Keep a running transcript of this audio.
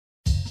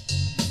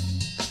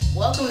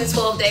Welcome to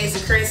 12 Days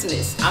of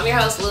Christmas. I'm your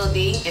host, Lil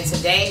D, and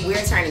today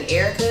we're turning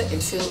Erica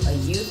into a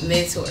youth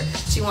mentor.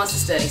 She wants to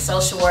study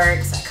social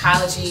work,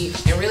 psychology,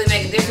 and really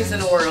make a difference in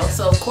the world.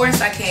 So of course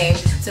I came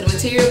to the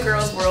Material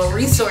Girls World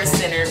Resource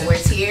Center, where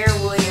Tiara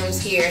Williams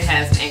here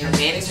has an anger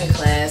management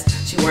class.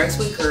 She works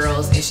with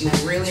girls, and she's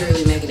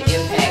really making an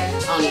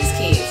impact on these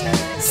kids.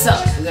 So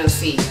we're gonna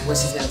see what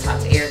she's gonna talk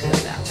to Erica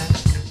about.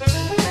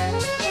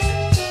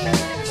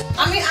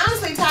 I mean,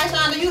 honestly,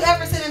 Tyshawn, do you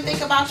ever sit and think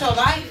about your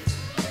life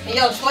and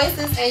your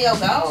choices and your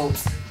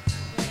goals?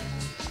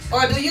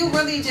 Or do you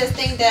really just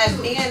think that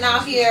being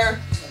out here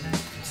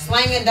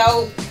slanging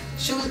dope,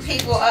 shooting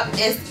people up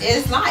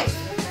is life?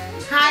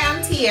 Hi,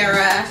 I'm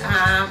Tiara.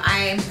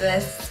 I am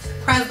the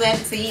president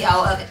and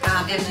CEO of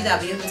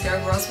MGW,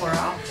 Material Girls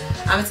World.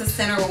 It's a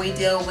center where we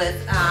deal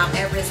with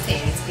at-risk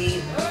teens.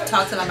 We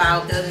talk to them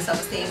about building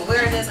self-esteem,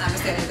 awareness,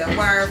 understanding their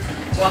worth,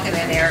 walking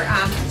in their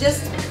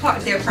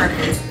their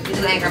purpose. We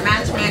do anger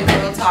management,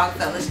 girl talk,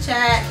 fellas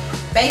chat,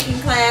 baking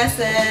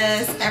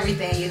classes,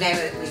 everything, you name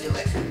it, we do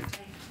it.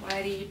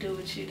 Why do you do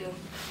what you do?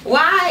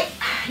 Why?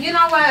 You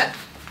know what?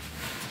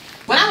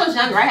 When I was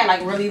younger, I had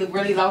like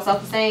really low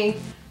self-esteem.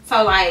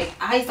 So like,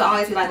 I used to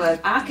always be like, well,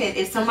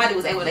 if somebody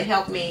was able to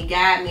help me,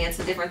 guide me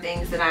into different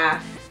things that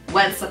I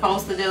wasn't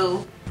supposed to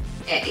do,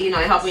 and, you know,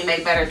 and help me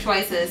make better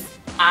choices,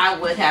 I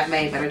would have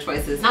made better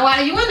choices. Now, why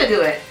do you want to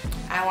do it?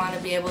 I want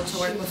to be able to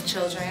work with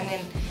children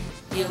and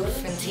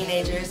youth and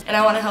teenagers, and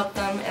I want to help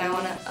them, and I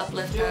want to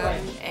uplift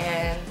them,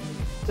 and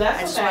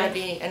I just want to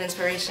be an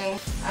inspiration.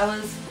 I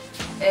was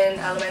in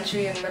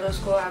elementary and middle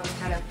school, I was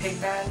kind of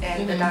picked on,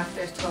 and the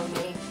doctors told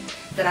me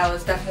that I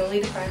was definitely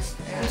depressed.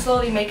 And I'm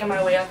slowly making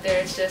my way up there.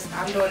 It's just,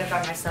 I'm doing it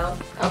by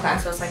myself. Okay.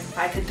 So it's like, if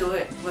I could do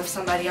it with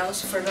somebody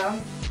else for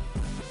them.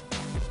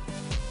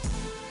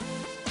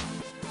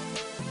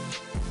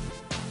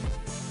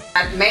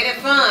 I made it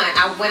fun.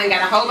 I went and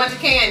got a whole bunch of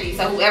candy,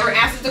 so whoever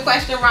answers the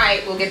question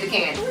right will get the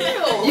candy.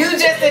 Ew. You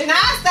just did not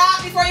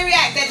stop before you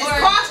react. That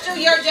just cost you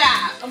your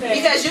job.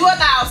 Okay. Because you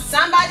allow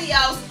somebody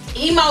else's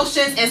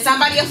emotions and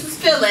somebody else's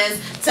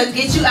feelings to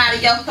get you out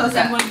of your I'm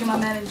going to get my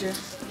manager.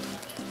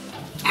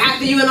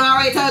 After you and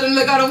already told them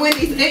to go to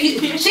Wendy's.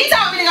 She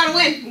told me to go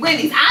to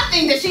Wendy's. I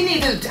think that she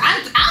needs to,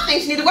 I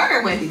think she needs to work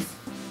at Wendy's.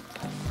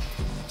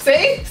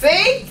 See,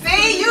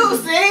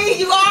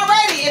 you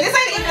already, and this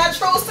ain't even a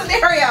true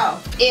scenario.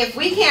 If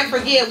we can't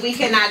forgive, we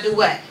cannot do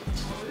what?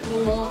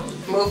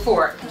 Move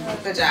forward.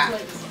 Good job.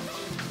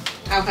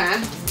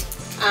 Okay.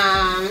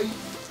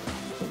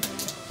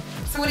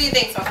 So what do you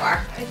think so far?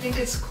 I think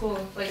it's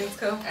cool. Like, it's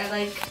cool. I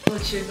like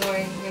what you're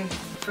doing and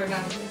for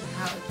them and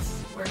how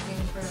it's working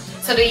for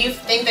them. So do you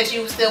think that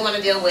you still want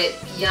to deal with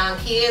young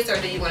kids, or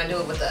do you want to do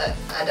it with the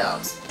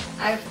adults?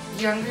 I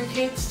have younger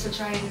kids to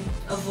try and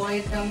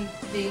avoid them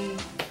being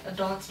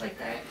adults like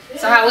that.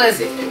 So how was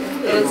it?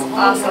 It was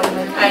awesome.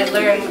 I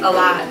learned a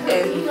lot,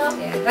 and I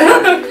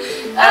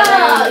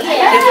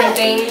learned different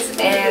things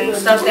and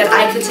stuff that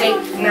I could take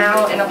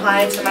now and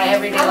apply to my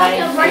everyday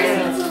life,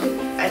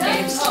 and I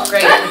think it's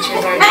great what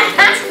you're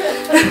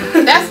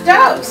doing. That's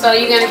dope. So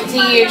you're gonna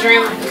continue your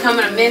dream of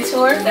becoming a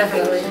mentor?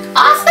 Definitely.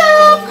 Awesome!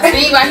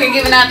 See you out here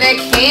giving out that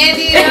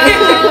candy,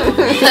 though.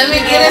 Let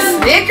me get a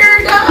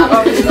Snicker,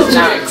 though.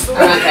 Jokes.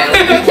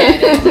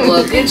 Okay,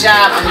 well, good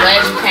job. I'm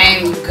glad you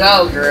came.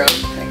 Go, girl.